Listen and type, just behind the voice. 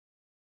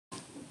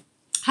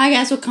Hi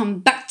guys, welcome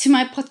back to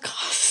my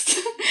podcast.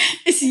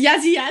 It's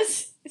Yazzie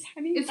Yaz. It's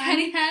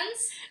Honey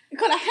Hands.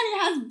 God, Honey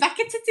Hands back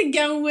at it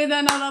again with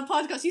another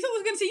podcast. You thought we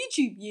was going to say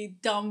YouTube, you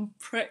dumb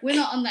prick. We're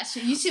not on that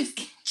shit. YouTube's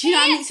Do you know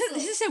what I mean?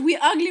 She said we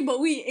ugly, but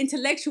we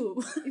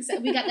intellectual.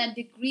 Exactly. We got that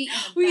degree in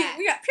the we back.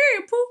 got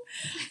period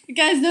poop.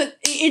 Guys, no,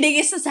 it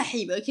is a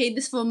sahib, okay?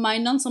 This for my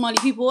non-Somali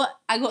people.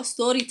 I got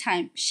story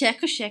time.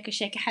 Shaka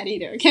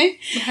harira, okay?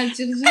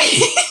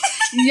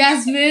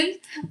 Yasmin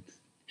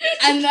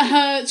and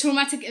her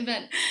traumatic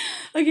event.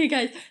 Okay,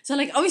 guys. So,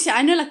 like, obviously,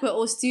 I know, like, we're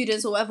all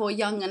students or whatever, or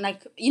young, and,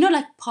 like, you know,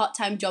 like,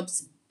 part-time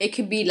jobs, it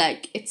could be,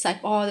 like, it's like,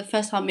 oh, the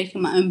first time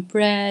making my own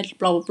bread,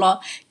 blah, blah, blah.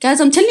 Guys,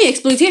 I'm telling you,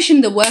 exploitation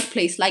in the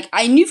workplace, like,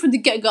 I knew from the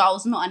get-go I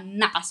was not a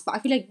nass, but I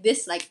feel like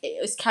this, like,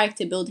 it was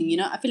character building, you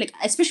know? I feel like,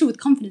 especially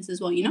with confidence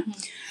as well, you know? Mm-hmm.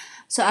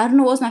 So, I don't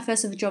know what was my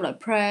first ever job, like,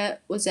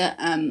 prayer, was it,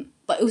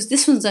 but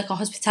this one's, like, a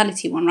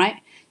hospitality one, right?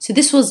 So,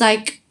 this was,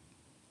 like,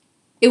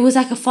 it was,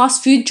 like, a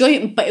fast food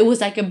joint, but it was,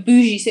 like, a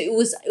bougie, so it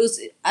was,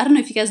 I don't know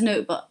if you guys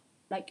know, but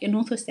like in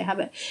Northwest they have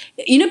it.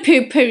 You know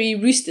Peri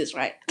Roosters,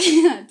 right? Do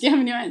you have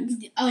any friends?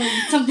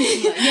 Something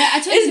like that. Yeah,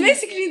 I told you. It's you.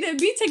 basically the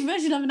BTEC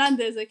version of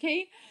Nando's,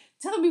 okay?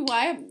 Tell me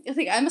why. I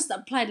think I must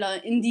have applied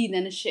like Indeed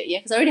and shit, yeah,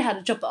 because I already had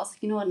a job, but I was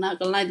like, you know what, not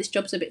gonna lie, this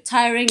job's a bit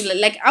tiring.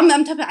 Like I'm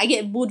type of, I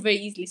get bored very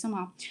easily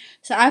somehow.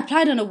 So I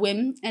applied on a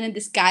whim, and then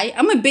this guy,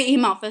 I'm gonna bait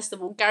him out first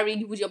of all.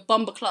 Gary, with your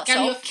bumper class.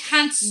 Gary, you're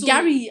cancelled.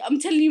 Gary, I'm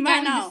telling you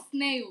right Gary now. The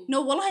snail.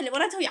 No, والله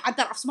when I tell you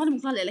عدان عف Somali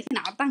مقلة لكن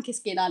عدان كيس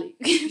كيدالي.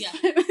 Yeah.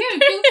 We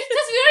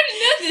already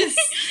know this.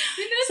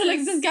 So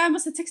like this guy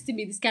must have texted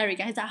me, this Gary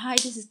guy. He's like, hi,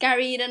 this is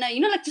Gary. And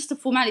you know, like just the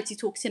formality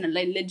talks in and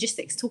like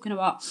logistics, talking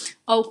about,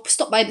 oh,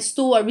 stop by the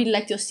store. I really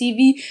liked your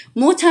CV.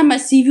 More time my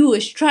CV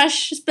was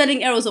trash.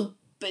 Spelling errors are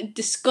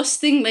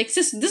disgusting. Like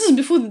this is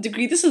before the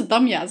degree. This is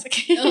dumb Yaz.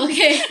 Okay.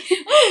 Okay.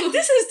 Oh,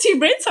 this is too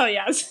brain cell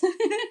Yaz.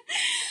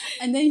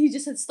 And then he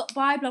just said, stop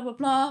by, blah blah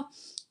blah.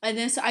 And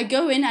then so I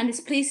go in and this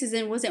place is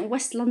in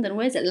West London.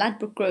 Where is it?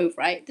 Ladbroke Grove,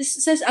 right?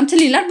 This says, I'm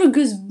telling you, Ladbroke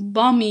is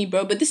balmy,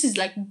 bro. But this is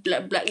like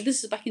black.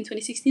 This is back in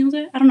 2016, was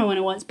it? I don't know when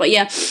it was, but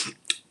yeah.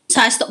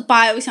 So I stopped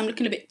by. Obviously, I'm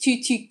looking a bit too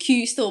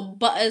cute, still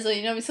butters, or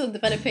you know, we're still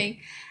developing.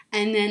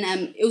 And then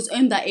it was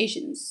owned by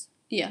Asians.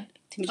 Yeah.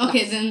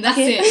 Okay, then that's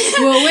it.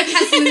 Well, we're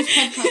cancelling this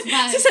podcast.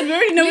 Bye. She said we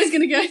already know who's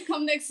gonna go.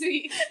 Come next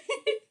week.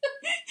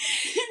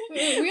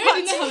 We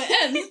already know how it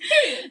ends.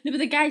 No, but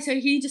the guy, so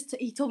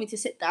he told me to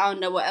sit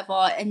down or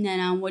whatever, and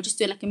then we're just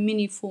doing like a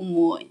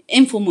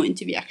informal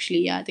interview actually.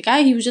 Yeah, the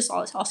guy, he was just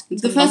asking.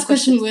 The first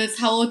question was,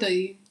 how old are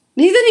you?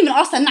 He didn't even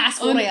ask that.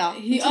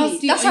 He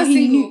asked you, that's are how you he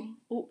single? knew.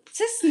 Oh,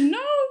 sis, no.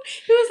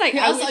 He was like, he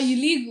asked, are you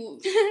legal?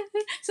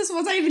 Sis,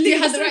 was I even Do legal?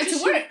 you have the right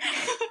to work?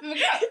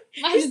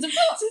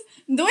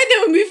 The way they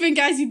were moving,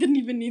 guys, he didn't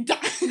even need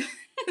that.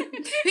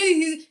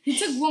 he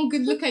took one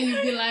good look at you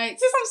and be like,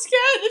 sis, I'm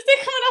scared. If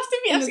they're coming after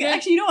me, I'm scared.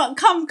 Actually, you know what?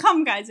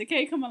 Come, guys,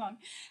 okay? Come along.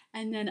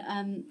 And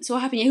then, so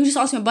what happened? Yeah, he was just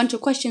asking me a bunch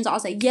of questions. I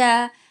was like,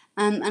 yeah.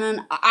 And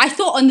then I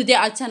thought on the day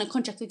I'd sign a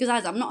contract because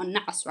I'm not a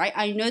NAS, right?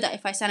 I know that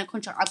if I sign a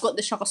contract, I've got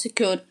the shaka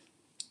secured.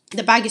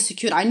 The bag is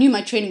secured. I knew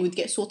my training would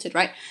get sorted,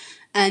 right?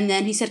 And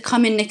then he said,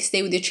 come in next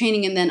day with your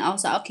training. And then I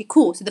was like, okay,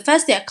 cool. So the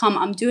first day I come,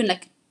 I'm doing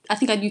like, I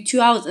think I do 2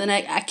 hours. And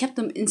I kept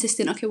them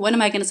insisting, okay, when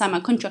am I going to sign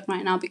my contract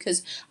right now?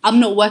 Because I'm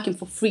not working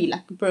for free.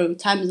 Like, bro,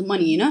 time is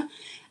money, you know?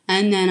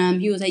 And then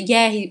he was like,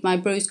 yeah, my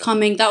bro's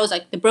coming. That was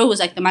like, the bro was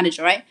like the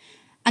manager, right?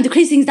 And the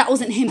crazy thing is that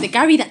wasn't him. The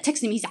Gary that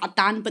texted me, he's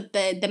Adan, but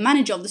the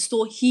manager of the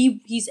store,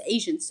 he's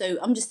Asian. So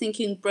I'm just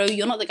thinking, bro,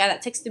 you're not the guy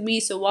that texted me,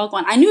 so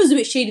wagwan. I knew it was a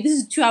bit shady. This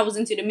is 2 hours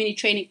into the mini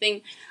training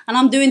thing, and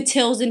I'm doing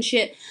tills and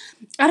shit.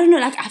 I don't know,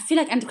 like, I feel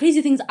like, and the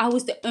crazy thing is I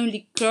was the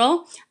only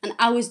girl, and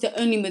I was the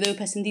only Mado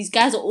person. These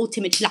guys are all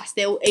timid lass,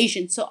 they're all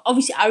Asian. So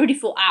obviously I already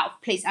feel out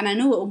of place, and I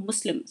know we're all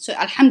Muslim, so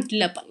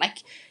alhamdulillah, but like,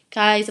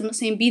 guys, I'm not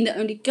saying being the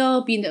only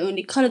girl, being the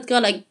only coloured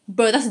girl, like,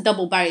 bro, that's a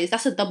double barriers.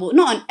 That's a double,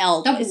 not an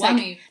L. Double whammy.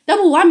 Like,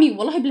 double whammy,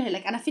 wallahi billahi,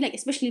 like, and I feel like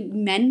especially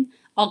men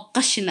are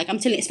gushing, like, I'm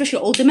telling you, especially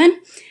older men,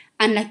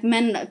 and like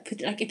men,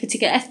 like in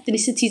particular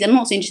ethnicities, I'm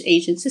not saying just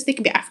Asians, just they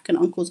could be African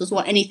uncles as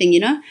well, anything, you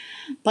know?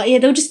 But yeah,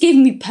 they were just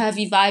giving me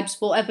pervy vibes,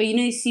 whatever, you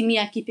know, you see me,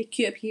 I keep it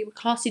cute, I keep it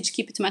classy, just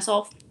keep it to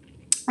myself.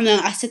 And then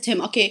I said to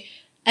him, okay,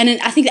 and then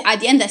I think that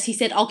at the end of that, he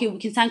said, okay, we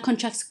can sign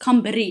contracts,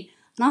 come beri.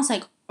 And I was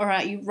like, all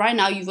right, right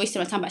now you've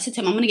wasted my time. But I said to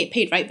him, I'm going to get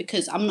paid, right?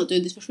 Because I'm not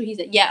doing this for free. He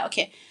said, yeah,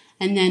 okay.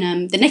 And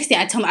then the next day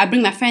I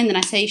bring my friend and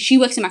I say, she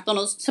works in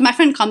McDonald's. So my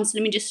friend comes,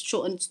 let me just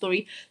shorten the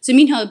story. So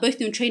me and her are both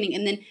doing training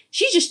and then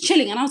she's just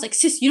chilling. And I was like,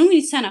 sis, you don't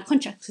need to sign our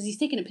contract because he's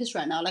taking a piss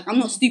right now. Like, I'm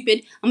not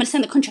stupid. I'm going to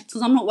sign the contract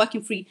because I'm not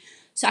working free.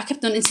 So I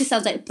kept on insisting. I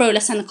was like, bro,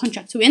 let's sign the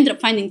contract. So we ended up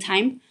finding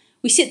time.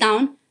 We sit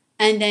down.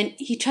 And then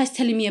he tries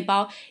telling me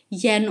about,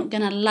 yeah, not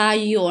gonna lie,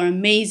 you're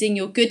amazing,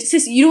 you're good.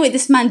 Sis, you know what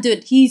this man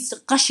did? He's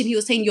gushing, he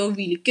was saying, you're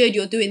really good,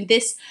 you're doing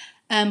this.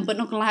 But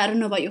not gonna lie, I don't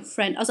know about your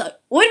friend. I was like,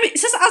 wait a minute,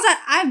 sis, I was like,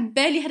 I've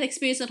barely had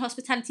experience in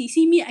hospitality.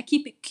 See me, I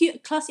keep it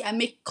cute, classy, I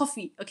make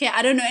coffee, okay?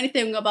 I don't know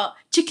anything about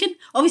chicken.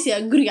 Obviously, I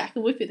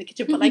can whip it in the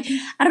kitchen, but like,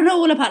 I don't know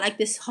all about like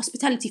this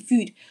hospitality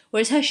food.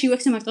 Whereas her, she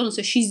works in McDonald's,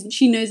 so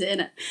she knows it,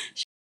 innit?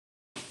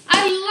 I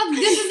I love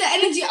this is the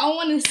energy I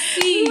want to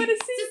see. You wanna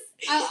see?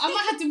 I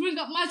might have to bring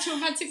up my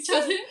traumatic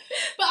childhood,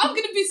 but I'm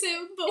gonna be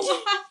saying, but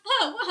what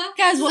happened?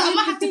 Guys, So I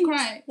might have to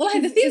cry.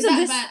 Well, the themes of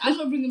this. Bad. I'm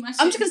not bringing my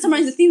shit. I'm just gonna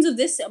summarize the themes of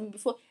this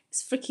before.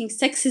 It's freaking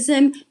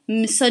sexism,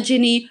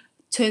 misogyny,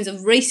 tones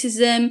of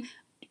racism.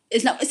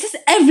 It's just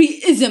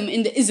every ism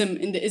in the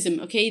ism.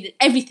 Okay,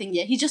 everything.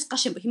 Yeah, he's just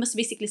gushing, but he must have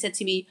basically said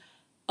to me,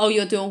 "Oh,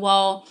 you're doing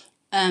well."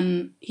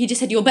 He just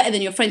said you're better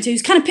than your friend, so he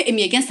was kind of pitting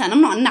me against that, and I'm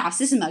not a nass.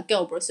 This is my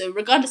girl, bro. So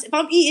regardless, if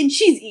I'm eating,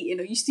 she's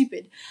eating. Are you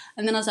stupid?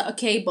 And then I was like,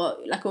 okay,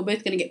 but like we're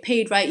both gonna get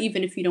paid, right?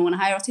 Even if you don't want to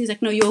hire us. He was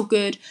like, no, you're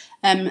good.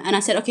 And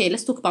I said, okay,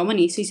 let's talk about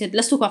money. So he said,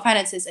 let's talk about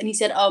finances. And he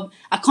said,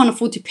 I can't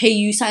afford to pay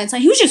you. Science.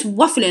 He was just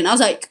waffling. I was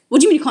like,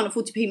 what do you mean you can't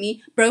afford to pay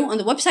me, bro? On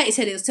the website it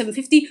said it was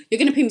 $750. You're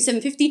gonna pay me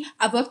 $750.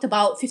 I've worked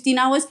about 15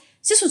 hours.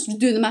 Sis was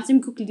doing the math. Let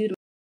me quickly do the math.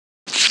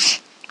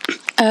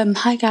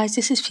 Hi guys,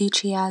 this is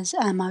Future. I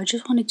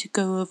just wanted to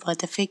go over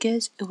the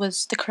figures.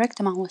 The correct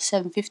amount was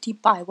 $750,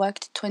 but I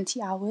worked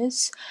 20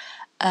 hours.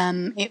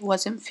 It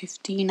wasn't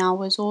 15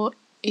 hours or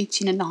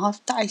 18 and a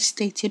half that I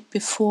stated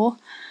before.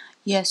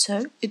 Yeah,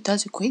 so it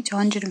does equate to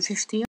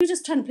 150. He was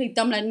just trying to play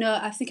dumb, like, no,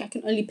 I think I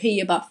can only pay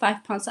you about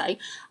 £5.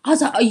 I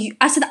was like,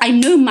 I said, I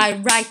know my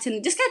right,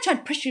 and this guy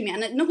tried pressuring me,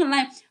 and I'm not gonna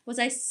lie, was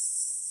I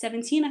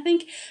 17, I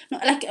think? No,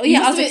 like, oh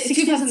yeah, I was like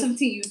 16,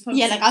 2017. You were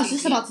probably yeah, like 17, I was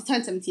just about to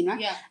turn 17,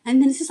 right? Yeah.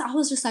 And then it's just, I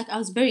was just like, I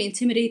was very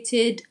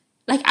intimidated.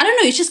 Like, I don't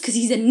know, it's just because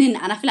he's a nin,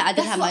 and I feel like I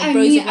didn't have my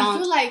bros around. I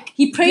feel like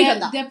he preyed on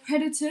that. They're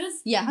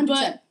predators. Yeah,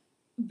 100%.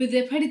 But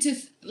they're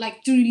predators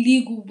like through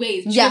legal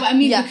ways. Do you Yeah, know what I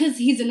mean? yeah. Because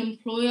he's an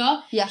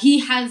employer. Yeah.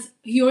 He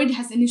already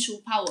has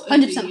initial power.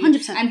 100%,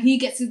 100%. And he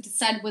gets to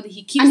decide whether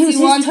he keeps And it was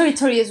you on. his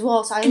territory as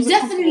well, so I was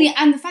Definitely,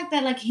 and the fact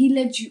that like he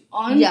led you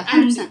on. Yeah,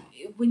 100%. And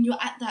when you're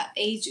at that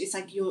age, it's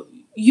like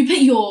you put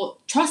your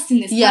trust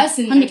in this Yeah,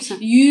 person. 100%.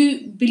 Like,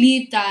 you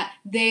believe that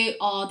they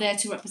are there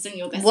to represent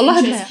your best Wallahi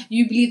interest.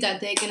 You believe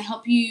that they're gonna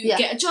help you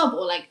get a job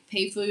or like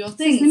pay for your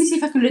things. Let me see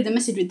if I can read the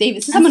message with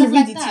David. So And I'm gonna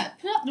stuff read like it to you. that.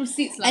 Put up the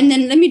receipts. Like, And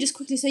then let me just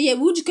quickly say, yeah,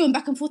 we were just going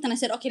back and forth, and I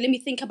said, okay, let me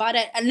think about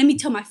it, and let me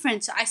tell my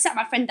friend. So I sat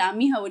my friend down,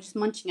 me and her were just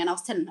munching, and I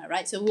was telling her,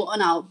 right? So we were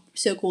on our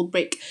so-called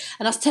break,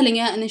 and I was telling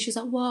her, and then she was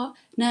like, what?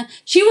 No.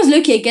 She was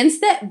low-key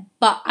against it,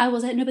 but I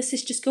was like, no, but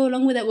sis, just go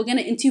along with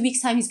it. In 2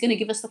 weeks' time, he's gonna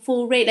give us the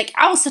full rate. Like,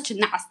 I was such a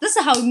nass. This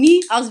is how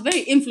I was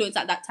very influenced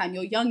at that time.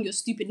 You're young, you're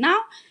stupid now.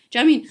 Do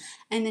you know what I mean?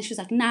 And then she was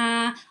like,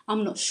 nah,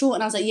 I'm not sure.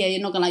 And I was like, yeah,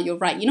 you're not gonna lie, you're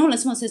right. You know, when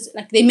someone says,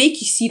 like, they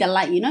make you see the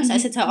light, you know? So I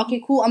said to her, okay,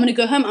 cool, I'm gonna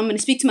go home, I'm gonna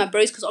speak to my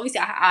bros, because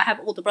obviously I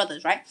have older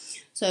brothers, right?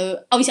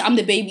 So obviously I'm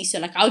the baby, so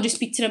like I'll just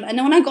speak to them. And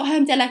then when I got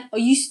home, they're like, are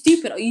you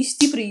stupid? Are you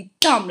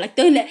dumb? Like,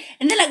 don't let.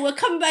 And they're like, we're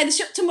coming by the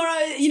shop tomorrow,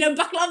 you know,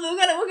 baklava,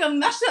 we're gonna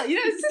mash up, you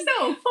know, it's just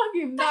so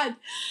fucking bad. And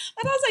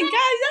I was like,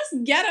 guys, that's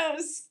ghetto,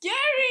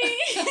 scary.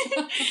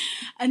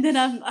 And then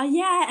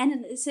yeah, and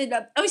then so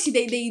like,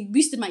 obviously they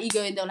boosted my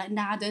ego, and they were like,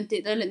 nah, don't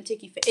let them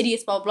take you for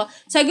idiots, blah blah.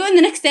 So I go in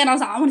the next day, and I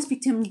was like, I want to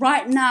speak to him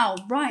right now.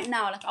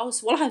 Like I was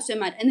so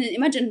mad. And then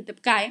imagine the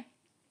guy.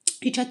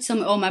 He tried to tell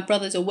me, oh, my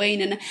brothers are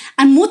Wayne,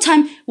 and more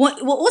time.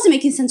 What wasn't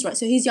making sense, right?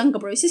 So he's younger,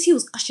 bro. Since he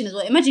was gushing as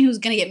well. Imagine he was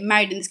gonna get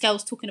married, and this guy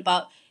was talking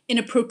about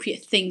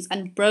inappropriate things,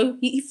 and bro,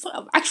 he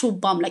actual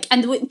bum, like,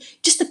 and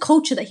just the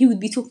culture that he would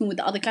be talking with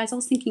the other guys. I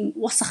was thinking,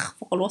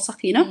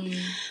 wasakh, you know.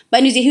 But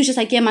anyways, he was just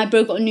like, yeah, my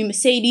bro got a new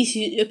Mercedes.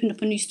 He opened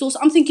up a new store. So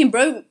I'm thinking,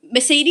 bro,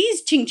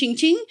 Mercedes, ching ching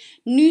ching,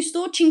 new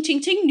store, ching ching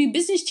ching, new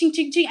business, ching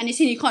ching ching, and you're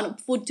saying you can't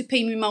afford to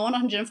pay me my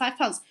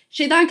 £105.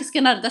 Shaydan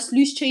kaskenar, that's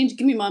loose change.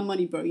 Give me my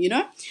money, bro. You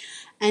know.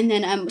 And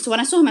then, so when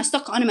I saw him, I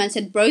stuck on him and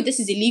said, bro, this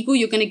is illegal.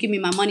 You're going to give me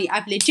my money.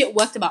 I've legit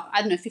worked about,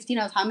 I don't know, 15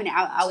 hours, how many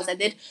hours I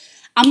did.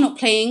 I'm not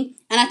playing.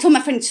 And I told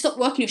my friend, stop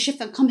working your shift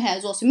and come here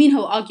as well. So me and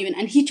her were arguing,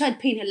 and he tried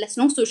paying her less.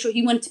 Long story short,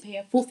 he wanted to pay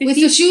her $450. Wait,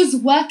 so she was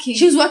working?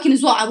 She was working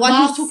as well while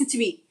he was talking to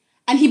me.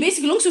 And he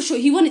basically, long story short,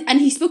 he wanted, and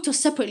he spoke to us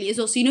separately as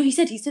well. So, you know, he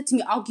said to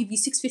me, I'll give you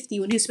 $650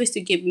 when he was supposed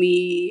to give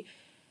me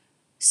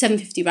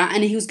 $750, right?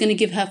 And he was going to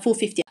give her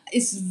 $450.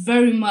 It's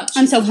very much,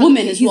 and it's a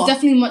woman as well. He's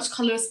definitely much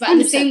colorist, but 100%. At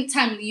the same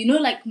time, you know,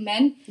 like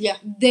men,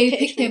 they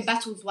pick their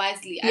battles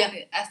wisely.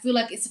 And I feel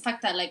like it's the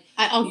fact that like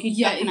I argued,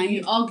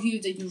 you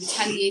argued and you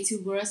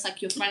retaliated, whereas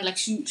like your friend, like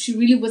she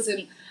really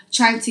wasn't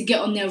trying to get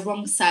on their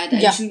wrong side.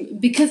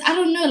 Because I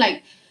don't know,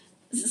 like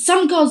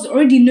some girls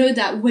already know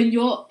that when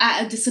you're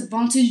at a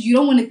disadvantage, you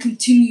don't want to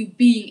continue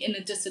being in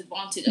a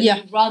disadvantage, and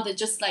you'd rather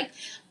just like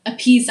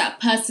appease that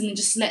person and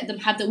just let them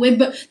have their way.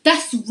 But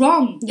that's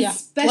wrong.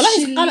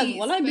 Especially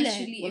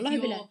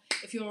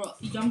if you're a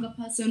younger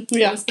person,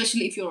 or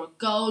especially if you're a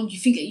girl, you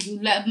think you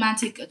let a man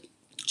take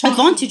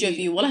advantage of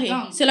you.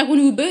 So like when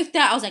we were both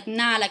there, I was like,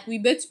 nah, like we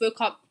both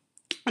spoke up,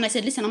 and I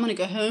said, listen, I'm gonna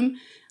go home,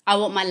 I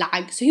want my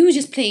lag. So he was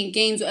just playing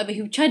games, whatever.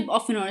 He tried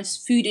offering us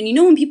food, and you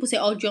know when people say,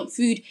 oh, do you want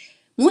food?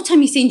 More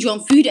time he's saying, do you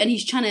want food? And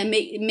he's trying to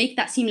make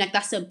that seem like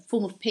that's a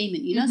form of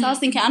payment, you know? So I was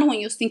thinking, I don't want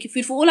your stinky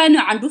food. For all I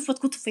know, I'm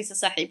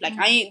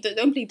like,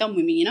 don't play dumb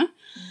with me, you know?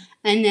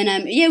 And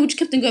then, we just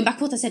kept on going back and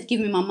forth. I said, give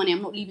me my money.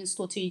 I'm not leaving the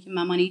store till you give me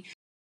my money.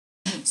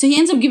 So he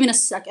ends up giving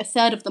us like a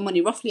third of the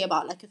money, roughly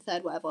about like a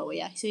third, whatever.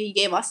 So he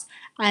gave us.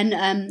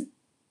 And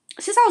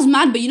since I was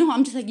mad, but you know what,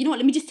 I'm just like, you know what,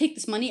 let me just take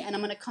this money and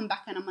I'm gonna come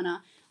back and I'm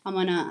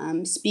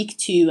gonna speak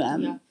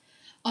to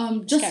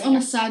just on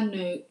a side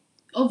note,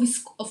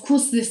 of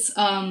course, this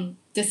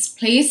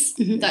place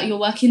that you're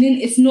working in,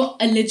 it's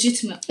not a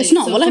legitimate place. It's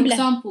not. So, Well, for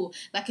example,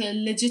 like a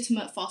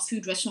legitimate fast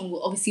food restaurant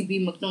will obviously be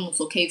McDonald's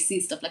or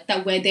KFC, stuff like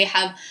that, where they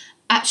have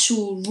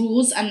actual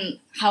rules and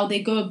how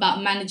they go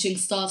about managing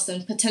staffs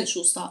and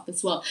potential staff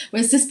as well.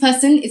 Whereas this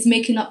person is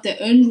making up their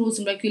own rules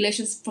and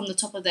regulations from the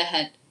top of their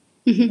head.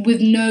 With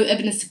no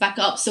evidence to back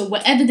it up. So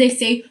whatever they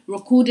say,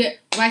 record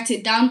it, write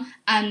it down,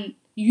 and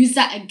use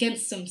that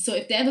against them. So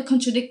if they ever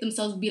contradict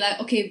themselves, be like,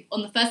 okay,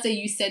 on the first day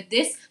you said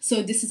this,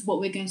 so this is what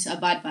we're going to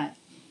abide by.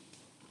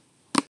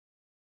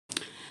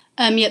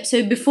 Yep,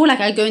 so before like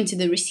I go into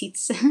the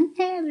receipts. So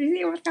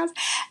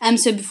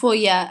before,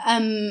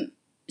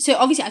 so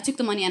obviously I took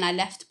the money and I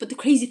left. But the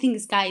crazy thing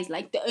is, guys,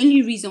 like the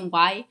only reason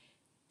why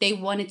they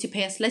wanted to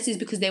pay us less is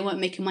because they weren't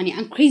making money.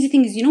 And crazy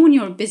thing is, you know, when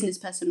you're a business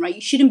person, right, you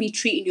shouldn't be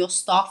treating your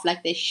staff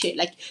like they're shit.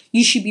 Like,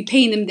 you should be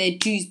paying them their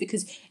dues,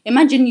 because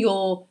imagine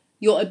you're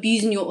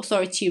abusing your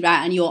authority,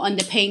 right, and you're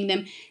underpaying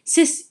them.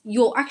 Sis,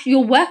 your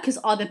workers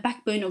are the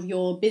backbone of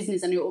your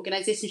business and your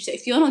organization. So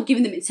if you're not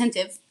giving them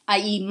incentive,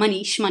 i.e.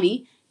 money,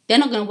 shmoney, they're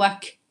not going to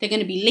work. They're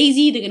going to be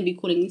lazy. They're going to be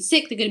calling in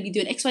sick. They're going to be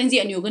doing X, Y, and Z,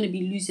 and you're going to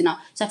be losing out.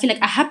 So I feel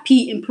like a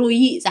happy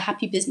employee is a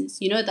happy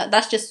business. You know,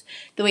 that's just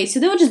the way. So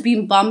they were just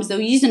being bums. They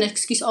were using an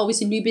excuse, oh, it's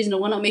a new business.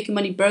 We're not making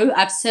money. Bro,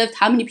 I've served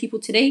how many people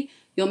today?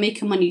 You're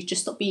making money.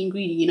 Just stop being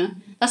greedy, you know?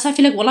 That's how I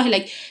feel like, wallahi,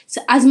 like,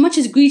 so as much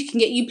as greed can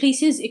get you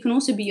places, it can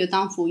also be your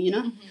downfall, you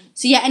know?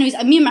 So yeah, anyways,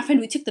 me and my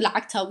friend, we took the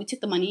la'akta, we took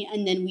the money,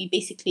 and then we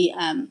basically,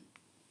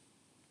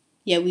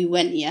 we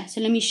went, So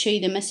let me show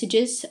you the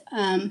messages.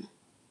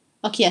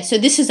 Okay, yeah, so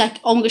this is like,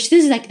 oh my gosh,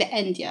 this is like the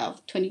end,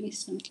 of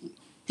 2017.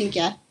 I think,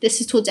 this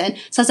is towards the end.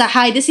 So I was like,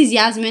 hi, this is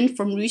Yasmin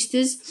from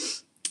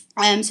Roosters.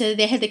 So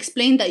they had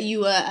explained that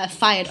you were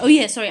fired. Oh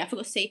yeah, sorry, I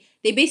forgot to say.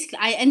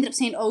 I ended up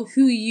saying, oh,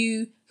 who are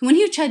you? When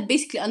he tried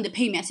basically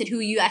underpay me, I said, who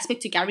are you? I spoke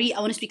to Gary. I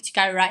want to speak to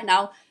Gary right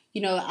now.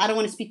 You know, I don't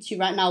want to speak to you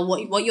right now.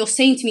 What you're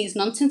saying to me is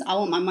nonsense. I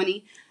want my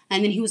money.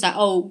 And then he was like,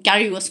 oh,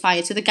 Gary was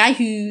fired. So the guy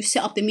who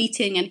set up the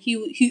meeting, and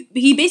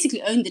he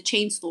basically owned the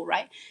chain store,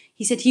 right?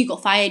 He said, he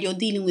got fired. You're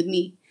dealing with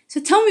me. So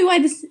tell me why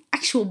this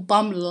actual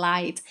bum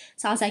lied.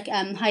 So I was like,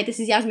 hi, this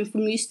is Yasmin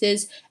from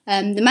Roosters.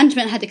 The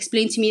management had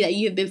explained to me that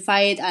you have been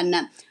fired and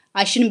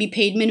I shouldn't be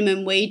paid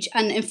minimum wage.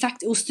 And in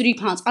fact, it was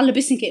 £3. Allah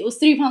bisinke, it was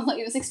 £3, not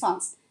even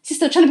 £6.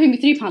 Sister trying to pay me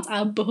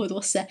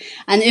 £3.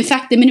 And in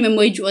fact, the minimum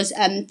wage was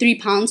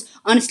 £3.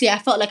 Honestly, I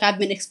felt like I've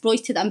been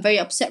exploited. I'm very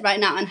upset right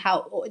now on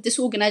how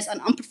disorganized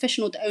and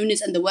unprofessional the owners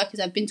and the workers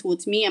have been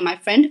towards me and my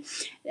friend.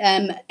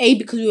 A,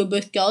 because we were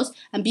both girls,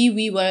 and B,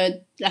 we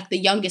were like the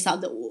youngest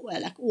out of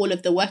all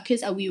of the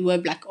workers, and we were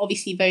like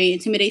obviously very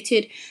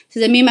intimidated. So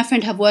then me and my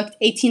friend have worked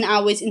 18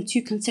 hours in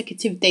 2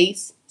 consecutive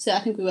days. So I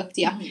think we worked,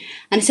 And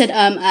I said,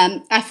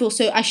 I feel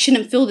so, I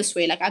shouldn't feel this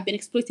way. Like, I've been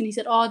exploited. He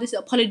said, oh, this is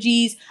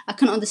apologies. I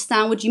can't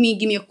understand. What do you mean?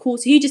 Give me a call.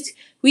 So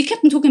we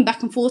kept on talking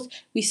back and forth.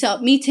 We set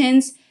up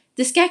meetings.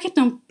 This guy kept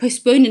on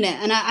postponing it.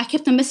 And I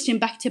kept on messaging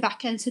back to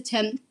back and said to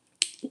him,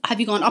 have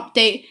you got an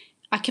update?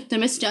 I kept on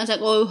messaging. I was like,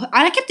 oh, and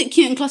I kept it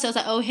cute and classy. I was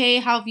like, oh, hey,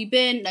 how have you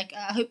been? Like,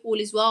 I hope all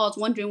is well. I was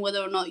wondering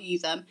whether or not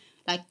you've,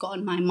 like,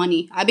 gotten my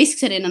money. I basically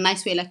said it in a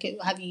nice way, like,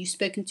 have you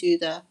spoken to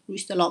the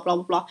rooster lot, blah,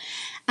 blah, blah.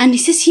 And he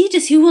says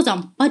he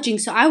wasn't budging.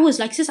 So I was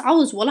like, I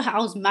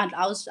was mad.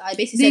 I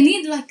basically said, they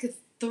need like a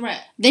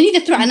threat. They need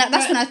a threat. And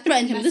that's when I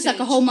threatened him. This is like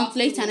a whole month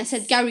later. And I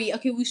said, Gary,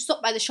 okay, we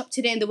stopped by the shop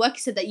today and the worker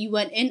said that you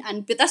weren't in.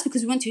 But that's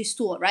because we went to his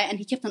store, right? And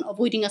he kept on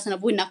avoiding us and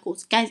avoiding our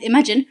calls. Guys,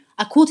 imagine,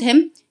 I called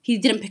him. He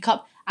didn't pick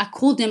up. I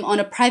called him on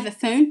a private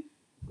phone.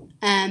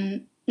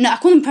 No, I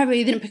called him privately,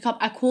 he didn't pick up.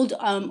 I called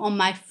on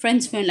my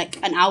friend's phone like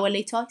an hour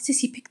later. Since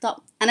he picked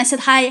up. And I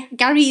said, hi,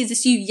 Gary, is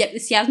this you? Yeah,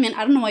 it's Yasmin.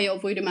 I don't know why you're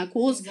avoiding my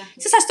calls.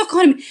 Exactly. Since I stopped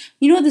calling him,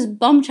 you know what this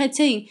bum tried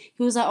saying?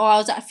 He was like, oh, I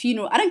was at a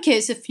funeral. I don't care,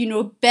 it's a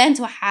funeral. Burn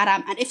to a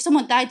haram. And if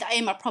someone died, that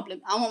ain't my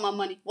problem. I want my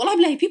money. Wallah,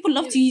 like, people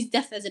love to use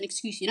death as an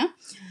excuse, you know?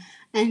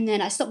 And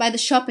then I stopped by the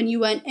shop and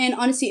you went in.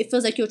 Honestly, it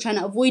feels like you're trying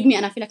to avoid me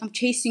and I feel like I'm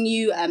chasing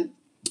you.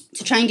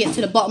 To try and get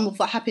to the bottom of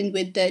what happened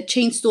with the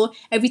chain store.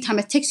 Every time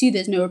I text you,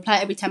 there's no reply.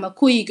 Every time I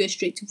call you, you go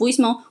straight to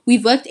voicemail.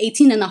 We've worked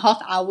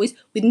 18.5 hours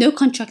with no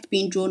contract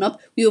being drawn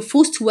up. We were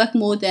forced to work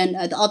more than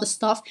the other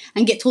staff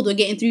and get told we're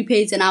getting 3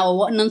 pays an hour.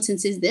 What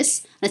nonsense is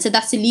this? And I said,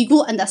 that's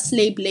illegal and that's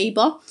slave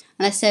labor.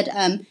 And I said,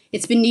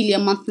 it's been nearly a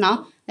month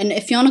now. And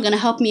if you're not going to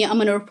help me, I'm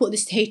going to report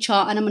this to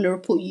HR and I'm going to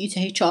report you to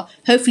HR.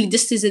 Hopefully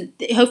this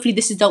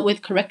is dealt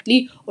with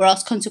correctly or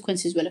else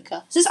consequences will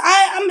occur. So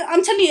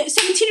I'm telling you,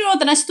 17-year-old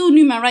and I still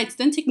knew my rights.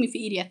 Don't take me for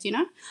idiot, you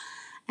know?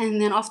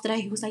 And then after that,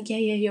 he was like, yeah,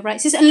 you're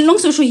right. And long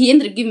story short, he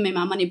ended up giving me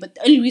my money. But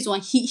the only reason why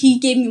he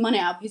gave me money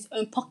out of his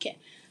own pocket.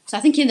 So I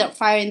think he ended up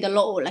firing the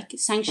lot or like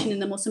sanctioning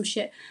them or some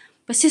shit.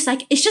 But it's just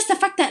like, it's just the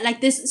fact that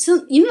like there's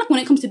so, you know, like when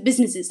it comes to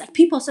businesses, like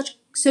people are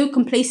so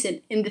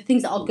complacent in the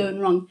things that are going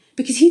wrong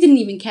because he didn't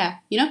even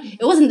care, you know?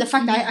 It wasn't the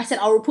fact that I said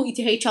I'll report you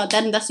to HR,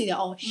 then that's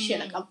oh shit,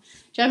 like do you know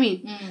what I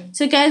mean?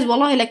 So guys,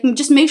 wallahi, like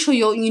just make sure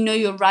you know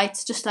your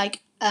rights. Just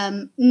like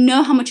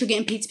know how much you're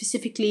getting paid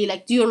specifically.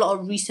 Like, do a lot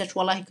of research.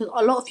 Wallahi, because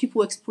a lot of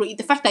people exploit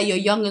the fact that you're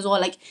young as well.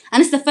 Like,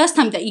 and it's the first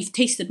time that you've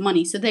tasted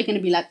money, so they're gonna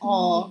be like,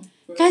 oh,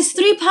 guys,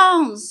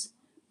 £3,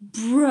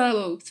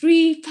 bro,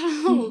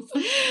 £3.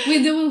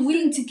 Wait, they were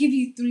willing to give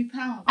you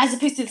 £3 as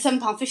opposed to the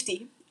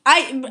 £7.50.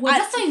 That's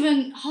not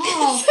even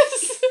half.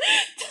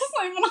 That's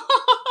not even half.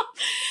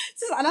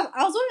 And I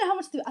was wondering how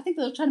much. I think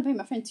they were trying to pay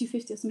my friend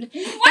 £2.50 or something. Guys,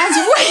 wait.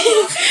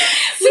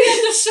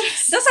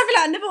 That's why I feel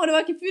like I never want to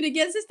work in food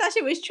again. Since that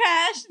shit was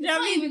trash. You know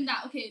what I mean? Even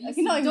that. Okay,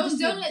 listen, not even don't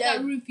just let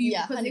that ruin you.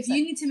 Yeah, because 100%. if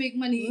you need to make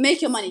money,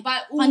 make your money. By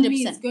all 100%.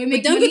 means, go but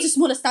make don't money. go to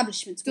small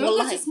establishments. Don't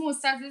go to small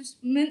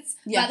establishments.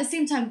 Yeah. But at the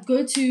same time,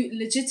 go to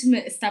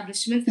legitimate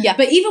establishments. Yeah.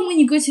 But even when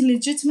you go to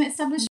legitimate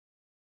establishments.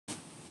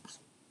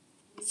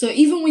 So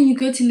even when you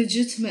go to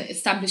legitimate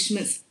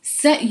establishments,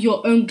 set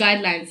your own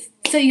guidelines,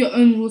 set your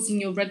own rules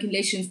and your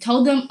regulations.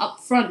 Tell them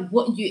upfront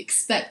what you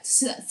expect.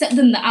 Set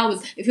them the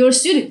hours. If you're a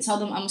student, tell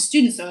them I'm a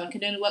student, so I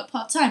can only work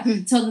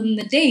part-time. Tell them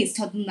the days.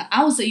 Tell them the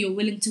hours that you're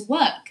willing to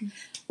work.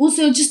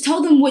 Also, just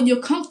tell them what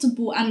you're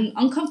comfortable and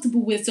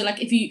uncomfortable with. So,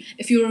 like,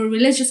 if you're a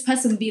religious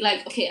person, be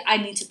like, okay, I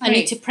need to pray. I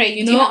need to pray.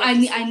 You know,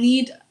 I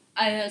need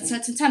a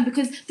certain time,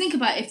 because think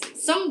about it, if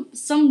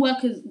some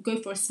workers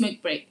go for a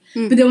smoke break,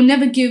 but they will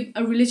never give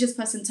a religious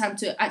person time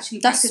to actually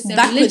practice their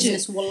religion.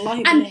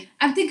 Wallahi,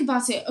 and think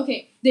about it.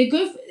 Okay, they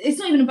go. It's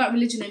not even about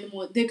religion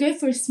anymore. They go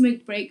for a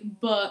smoke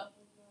break, but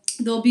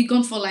they'll be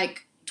gone for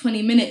like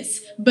 20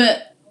 minutes.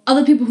 But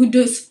other people who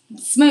don't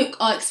smoke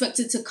are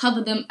expected to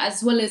cover them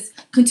as well as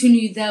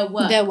continue their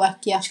work. Their work,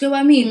 yeah. Do you get what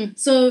I mean?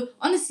 So,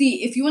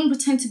 honestly, if you want to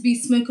pretend to be a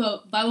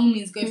smoker, by all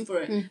means, go for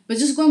it. But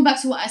just going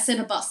back to what I said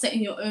about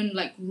setting your own,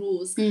 like,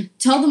 rules,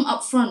 tell them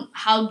up front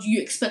how do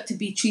you expect to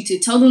be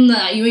treated. Tell them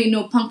that you ain't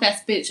no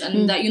punk-ass bitch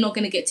and that you're not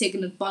going to get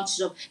taken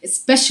advantage of,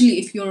 especially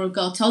if you're a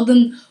girl. Tell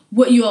them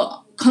what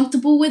you're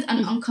comfortable with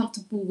and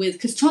uncomfortable with,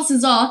 because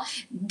chances are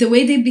the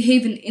way they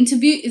behave in the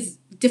interview is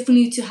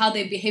differently to how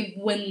they behave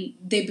when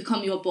they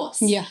become your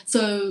boss. Yeah.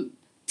 So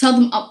tell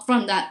them up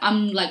front that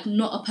I'm like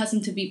not a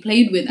person to be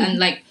played with,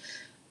 and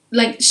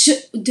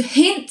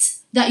hint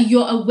that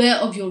you're aware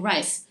of your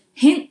rights.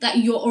 Hint that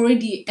you're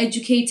already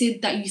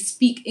educated, that you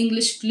speak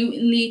English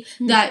fluently,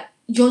 that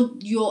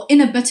you're in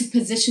a better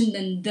position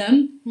than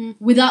them,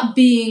 without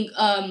being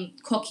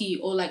cocky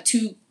or like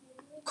too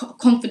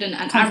confident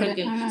and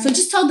arrogant. So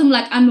just tell them,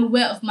 like, I'm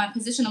aware of my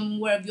position, I'm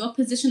aware of your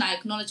position, I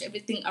acknowledge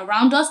everything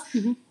around us,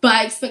 but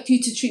I expect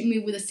you to treat me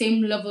with the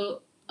same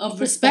level of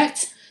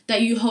respect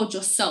that you hold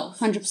yourself.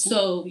 100%.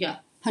 So yeah,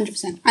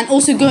 100%. And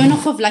also going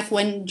off of like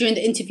when during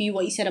the interview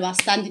what you said about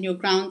standing your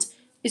ground,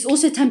 it's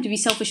also time to be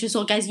selfish as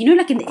well, guys. You know,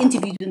 like in the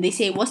interview when they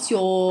say what's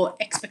your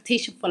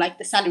expectation for like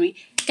the salary,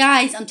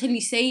 guys, I'm telling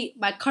you, say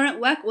my current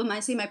work, when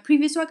I say my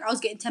previous work, I was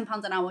getting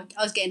 £10 an hour,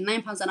 I was getting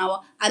 £9 an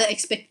hour. I don't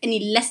expect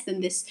any less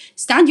than this.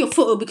 Stand your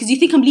foot up, because you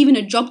think I'm leaving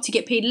a job to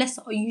get paid less.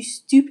 Are you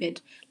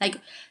stupid? Like,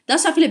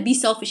 that's why I feel like be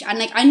selfish. And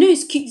like, I know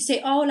it's cute to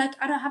say, oh, like,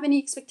 I don't have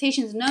any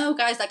expectations. No,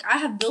 guys, like, I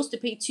have bills to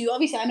pay too.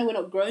 Obviously, I know we're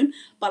not grown,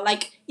 but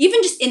like,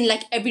 even just in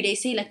like everyday,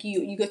 say like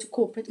you go to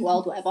corporate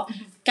world, whatever,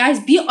 guys,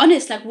 be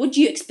honest. Like, what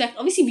do you expect?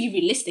 Obviously, be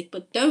realistic,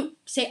 but don't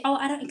say, oh,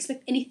 I don't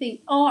expect anything.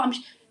 Oh,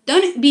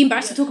 don't be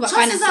embarrassed to talk about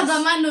chances finances. are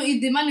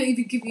they might not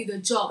even give you the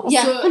job.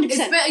 Yeah, so 100%. it's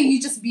better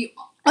you just be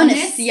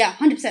honest. Yeah,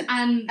 100%.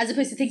 And as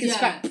opposed to taking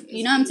scrap.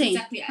 You know what I'm saying?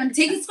 Exactly. And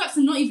taking scraps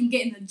and not even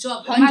getting the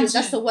job. 100.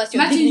 That's the worst.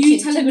 Imagine you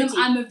telling them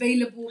I'm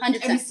available 100%.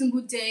 every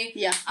single day.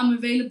 Yeah. I'm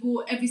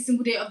available every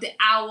single day of the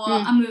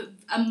hour.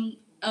 I'm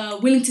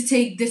willing to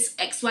take this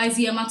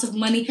XYZ amount of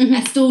money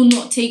and still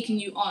not taking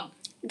you on.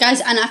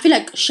 Guys, and I feel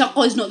like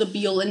shaqqa is not the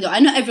be all end all. I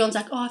know everyone's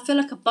like, oh, I feel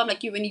like a bum,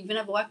 like you when you've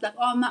never worked, like,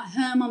 oh, I'm at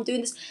home, I'm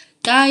doing this.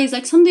 Guys,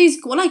 like, some days,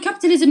 well, like,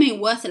 capitalism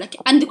ain't worth it. Like,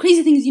 and the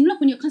crazy thing is, you know, like,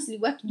 when you're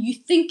constantly working, you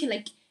think,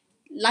 like,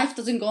 life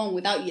doesn't go on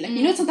without you. Like,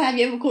 you know, sometimes have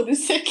you ever called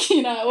this sick,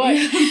 you know, at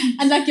work?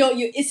 And, like,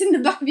 it's in the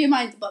back of your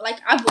mind. But, like,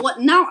 I've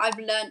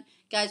learned,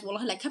 guys,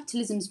 well, like,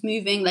 capitalism's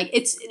moving. Like,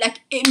 it's,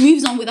 like, it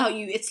moves on without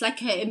you. It's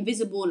like an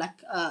invisible,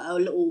 like, a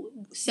little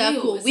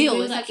circle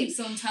wheel. It's that keeps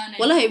on turning.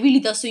 Well, like, it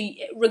really does. So,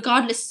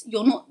 regardless,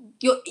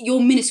 you're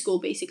minuscule,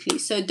 basically.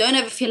 So don't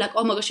ever feel like,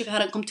 oh my gosh, if I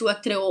don't come to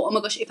work today, or oh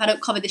my gosh, if I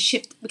don't cover this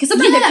shift, because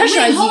sometimes they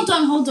pressurize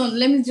you. Hold on.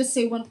 Let me just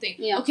say one thing.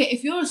 Yeah. Okay,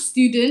 if you're a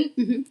student,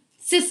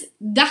 sis,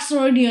 that's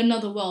already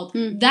another world.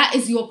 That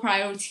is your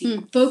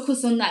priority.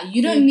 Focus on that.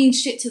 You don't mean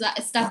shit to that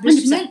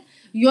establishment. 100%.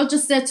 You're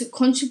just there to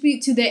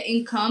contribute to their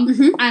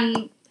income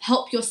and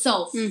help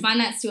yourself,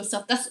 finance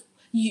yourself. That's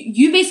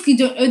you basically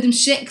don't owe them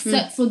shit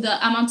except for the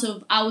amount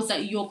of hours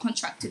that you're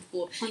contracted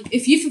for.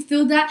 If you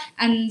fulfill that,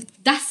 and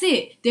that's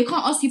it, they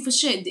can't ask you for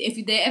shit.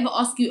 If they ever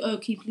ask you, oh,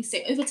 can you please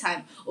take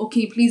overtime, or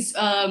can you please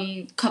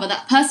cover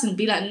that person,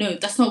 be like, no,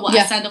 that's not what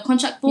I signed a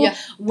contract for.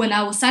 When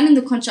I was signing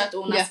the contract,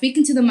 or when I was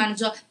speaking to the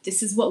manager,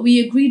 this is what we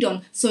agreed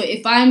on. So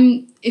if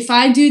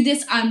I do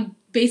this, I'm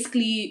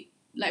basically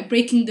like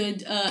breaking the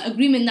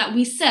agreement that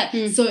we set.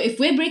 So if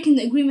we're breaking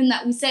the agreement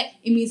that we set,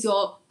 it means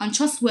you're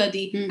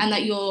untrustworthy and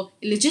that you're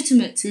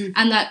illegitimate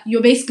and that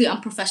you're basically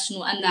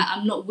unprofessional and that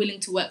I'm not willing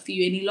to work for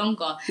you any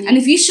longer. And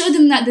if you show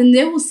them that, then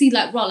they will see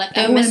like, right, like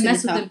I don't want to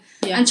mess with them.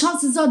 Yeah. And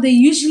chances are they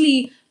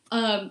usually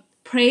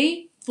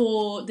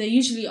they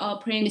usually are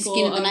praying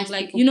for nice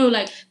like people. you know,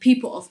 like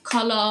people of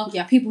color,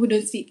 people who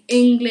don't speak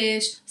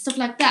English, stuff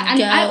like that.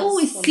 And I Girls,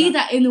 always all see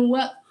that. that in the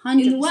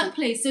 100%.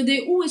 workplace. So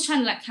they're always trying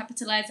to like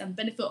capitalize and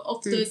benefit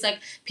off those like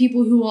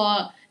people who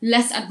are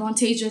less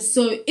advantageous.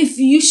 So if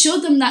you show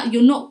them that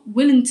you're not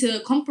willing to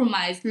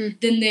compromise,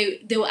 then they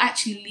will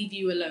actually leave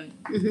you alone.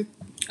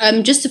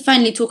 Just to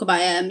finally talk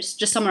about it,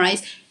 just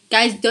summarize.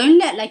 Guys, don't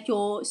let like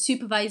your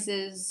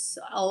supervisors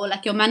or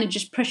like your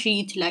managers pressure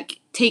you to like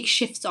take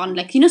shifts on.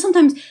 Like, you know,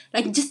 sometimes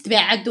like just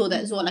all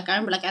that as well. Like I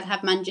remember like I'd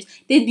have managers,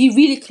 they'd be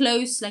really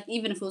close. Like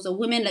even if it was a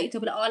woman, like they'd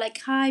be like, oh, like,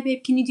 hi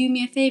babe, can you do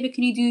me a favor?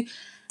 Can you do?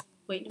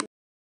 Wait.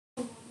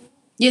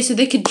 Yeah, so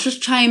they could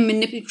just try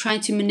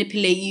to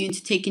manipulate you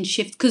into taking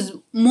shifts, because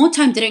more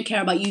time they don't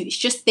care about you. It's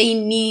just they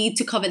need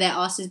to cover their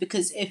asses,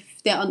 because if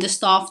they're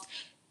understaffed,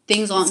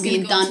 things aren't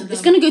being done.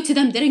 It's gonna go to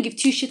them. They don't give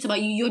two shits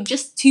about you. You're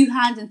just 2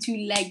 hands and 2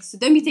 legs. So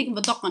don't be taking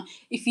the dock on.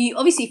 If you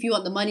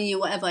want the money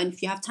or whatever, and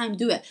if you have time,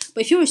 do it.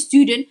 But if you're a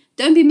student,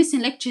 don't be missing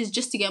lectures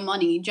just to get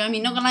money. Do you know what I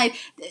mean? Not gonna lie,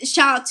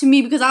 shout out to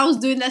me because I was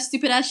doing that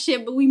stupid ass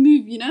shit, but we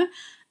move, you know?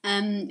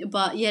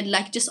 But yeah,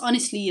 like just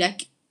honestly,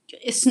 like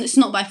it's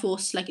not by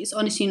force. Like it's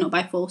honestly not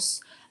by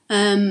force.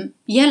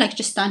 Yeah, like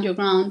just stand your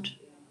ground.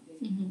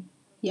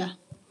 Yeah.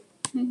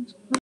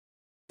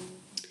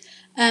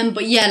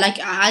 But yeah, like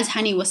as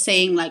Hani was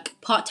saying, like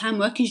part-time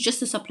work is just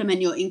to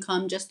supplement your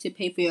income, just to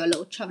pay for your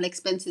little travel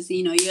expenses,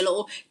 you know, your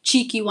little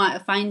cheeky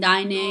fine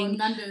dining,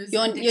 Nando's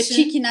your addiction,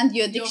 cheeky Nando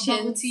your addiction.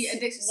 bubble tea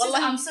addiction. Wallah.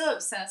 I'm so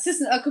obsessed.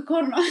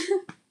 Corona.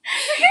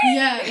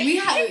 Yeah, we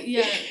have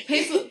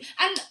pay for,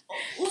 and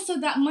also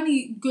that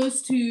money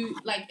goes to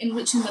like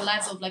enriching the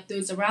lives of like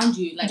those around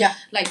you, like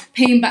like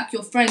paying back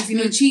your friends, you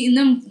know, treating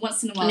them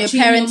once in a while, And your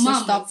treating parents your and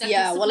mum, stuff. exactly,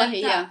 Yeah, stuff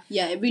wallahi, like that.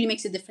 yeah, it really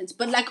makes a difference.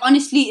 But like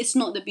honestly, it's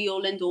not the be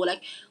all end all.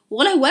 Like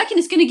wallahi, working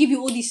is gonna give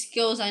you all these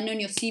skills. I know in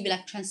your CV,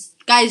 like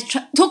guys,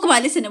 talk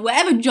about, listen,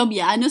 whatever job.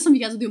 Yeah, I know some of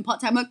you guys are doing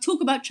part-time work.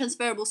 Talk about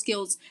transferable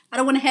skills. I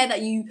don't want to hear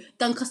that you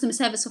done customer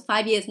service for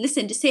 5 years.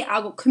 Listen, just say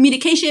I got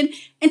communication,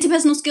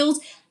 interpersonal skills.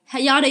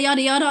 Yada yada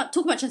yada.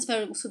 Talk about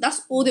transferable. So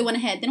that's all they want to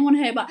hear. They don't want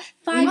to hear about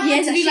 5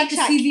 years at do like Shake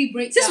a Shack. CV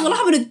breakdown. This is what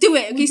I'm gonna do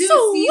it. Okay, We'll do so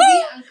a CV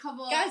woo! and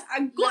cover Guys, I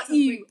got letter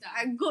you. breakdown.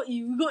 I got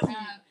you. We got you.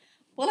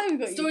 Wallahi, we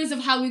got you. Stories of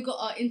how we got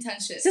our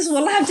internships. This is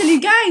what I'm telling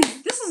you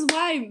guys. This is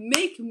why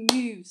make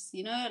moves.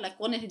 You know, like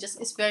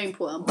it's very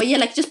important. But yeah,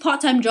 like just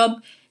part-time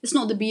job. It's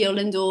not the be all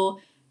end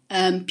all.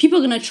 People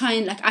are gonna try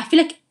and like. I feel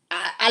like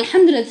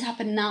alhamdulillah this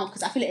happened now,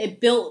 because I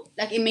feel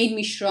like it made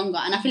me stronger,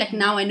 and I feel like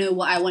now I know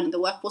what I want in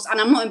the workforce,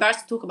 and I'm not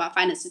embarrassed to talk about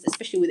finances,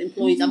 especially with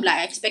employees. I'm like,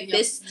 I expect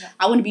this.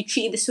 I want to be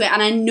treated this way,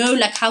 and I know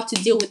like how to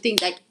deal with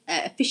things like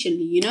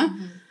efficiently. You know.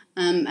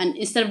 And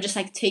instead of just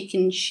like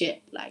taking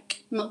shit,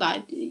 like not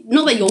that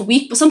you're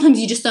weak, but sometimes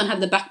you just don't have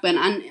the backbone,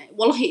 and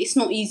wallahi, it's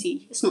not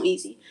easy.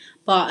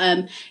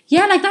 But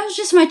yeah, like that was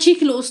just my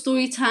cheeky little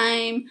story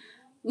time.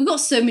 We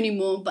got so many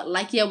more, but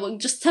like yeah, well,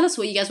 just tell us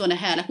what you guys want to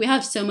hear. Like we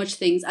have so much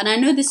things, and I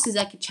know this is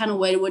like a channel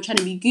where we're trying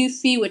to be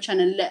goofy, we're trying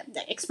to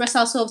express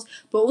ourselves,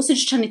 but also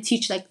just trying to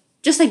teach, like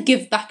just like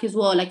give back as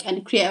well, like,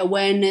 and create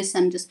awareness,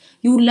 and just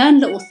you learn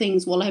little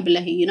things, wallahi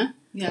billahi, you know.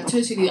 Yeah,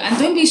 totally. And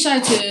don't be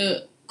shy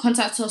to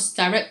contact us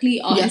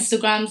directly. Our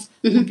Instagrams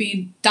will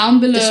be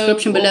down below,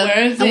 description below,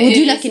 and we'll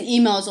do like an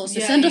emails also.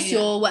 Send us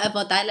your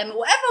whatever dilemma,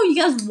 whatever you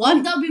guys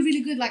want. That'll be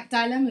really good, like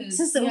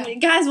dilemmas.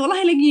 Guys,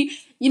 wallahi, like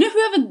you know,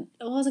 whoever,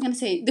 what was I gonna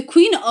say? The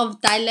queen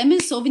of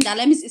dilemmas, solving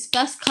dilemmas, is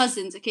First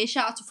Cousins. Okay,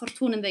 shout out to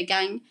Fortune and their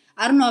gang.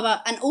 I don't know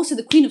about, and also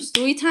the queen of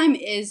storytime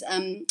is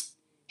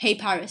Hey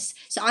Paris.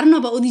 So I don't know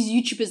about all these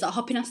YouTubers that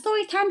hop in on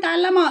storytime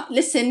dilemma.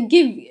 Listen,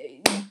 give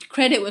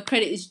credit where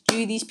credit is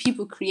due. These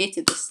people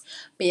created this.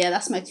 But yeah,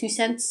 that's my 2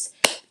 cents.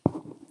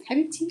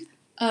 Habibti.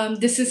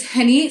 This is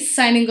Henny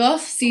signing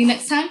off. See you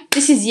next time.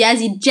 This is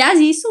Yazzie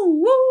Jazzy. So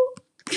woo.